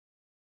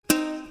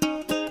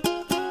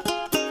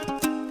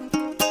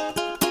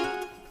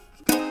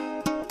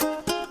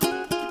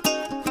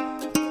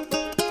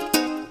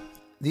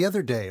The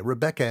other day,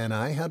 Rebecca and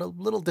I had a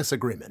little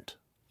disagreement.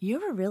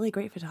 You're a really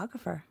great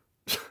photographer.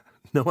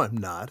 No, I'm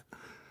not.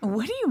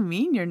 What do you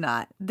mean you're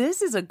not?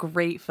 This is a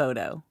great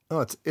photo.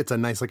 Oh, it's a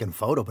nice looking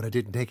photo, but it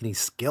didn't take any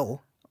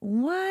skill.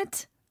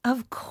 What?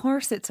 Of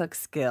course it took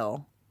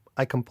skill.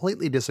 I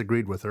completely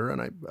disagreed with her,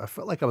 and I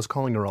felt like I was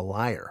calling her a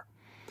liar.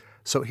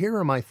 So here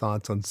are my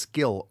thoughts on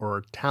skill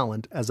or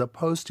talent as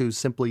opposed to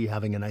simply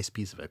having a nice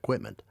piece of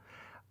equipment.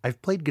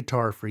 I've played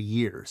guitar for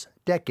years,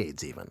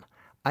 decades even.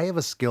 I have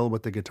a skill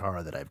with the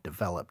guitar that I've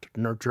developed,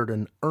 nurtured,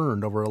 and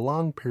earned over a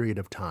long period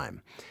of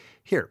time.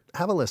 Here,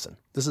 have a listen.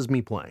 This is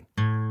me playing.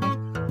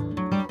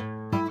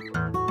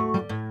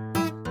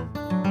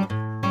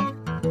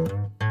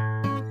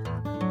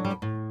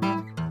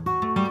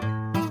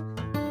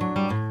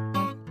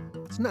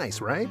 It's nice,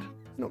 right?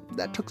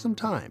 That took some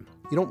time.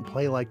 You don't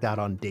play like that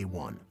on day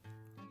one.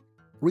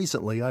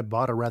 Recently, I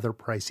bought a rather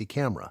pricey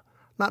camera.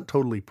 Not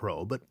totally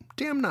pro, but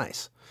damn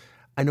nice.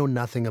 I know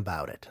nothing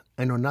about it.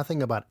 I know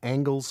nothing about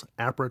angles,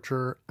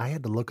 aperture. I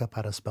had to look up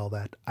how to spell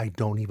that. I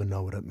don't even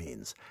know what it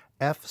means.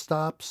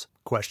 F-stops? ?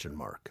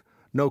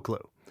 No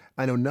clue.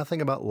 I know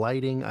nothing about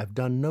lighting. I've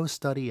done no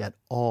study at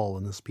all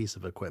in this piece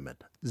of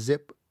equipment.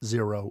 Zip,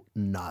 zero,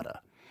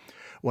 nada.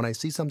 When I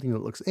see something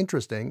that looks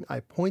interesting, I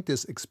point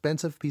this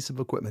expensive piece of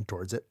equipment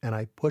towards it and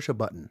I push a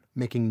button,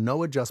 making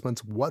no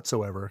adjustments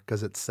whatsoever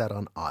because it's set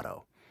on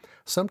auto.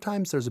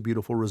 Sometimes there's a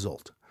beautiful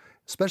result,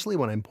 especially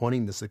when I'm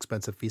pointing this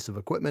expensive piece of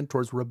equipment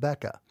towards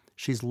Rebecca.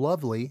 She's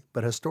lovely,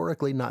 but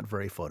historically not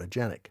very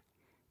photogenic.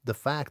 The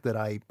fact that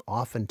I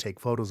often take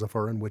photos of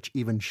her in which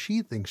even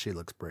she thinks she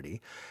looks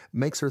pretty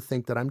makes her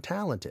think that I'm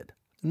talented.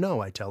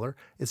 No, I tell her,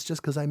 it's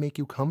just because I make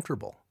you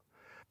comfortable.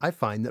 I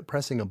find that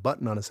pressing a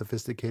button on a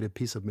sophisticated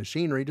piece of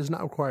machinery does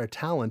not require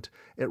talent,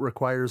 it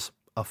requires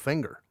a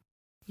finger.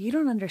 You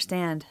don't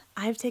understand.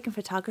 I've taken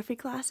photography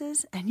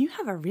classes, and you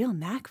have a real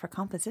knack for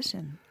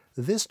composition.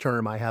 This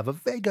term I have a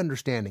vague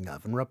understanding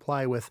of and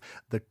reply with,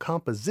 the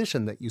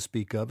composition that you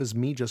speak of is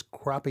me just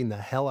cropping the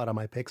hell out of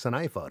my pics in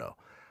iPhoto.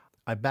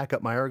 I back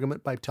up my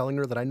argument by telling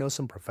her that I know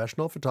some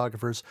professional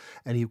photographers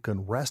and you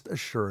can rest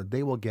assured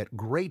they will get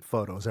great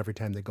photos every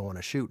time they go on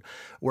a shoot.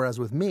 Whereas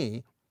with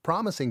me,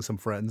 promising some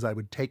friends I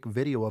would take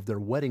video of their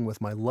wedding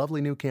with my lovely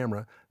new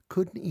camera,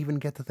 couldn't even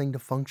get the thing to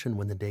function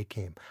when the day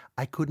came.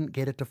 I couldn't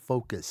get it to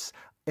focus.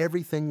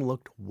 Everything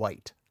looked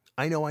white.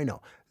 I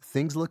know.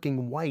 Things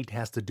looking white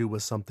has to do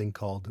with something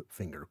called,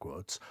 finger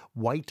quotes,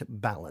 white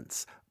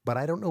balance. But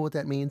I don't know what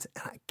that means,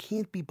 and I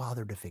can't be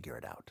bothered to figure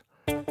it out.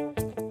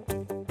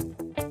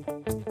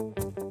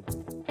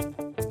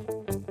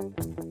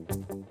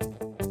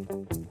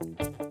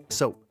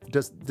 So,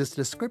 does this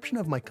description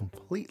of my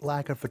complete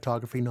lack of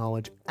photography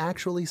knowledge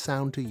actually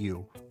sound to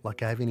you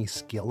like I have any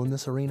skill in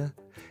this arena?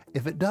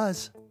 If it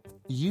does,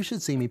 you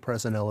should see me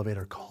press an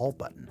elevator call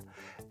button.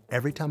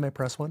 Every time I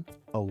press one,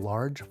 a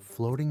large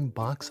floating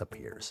box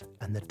appears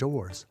and the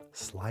doors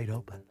slide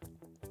open.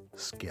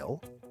 Skill?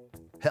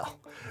 Hell,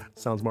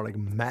 sounds more like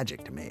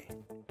magic to me.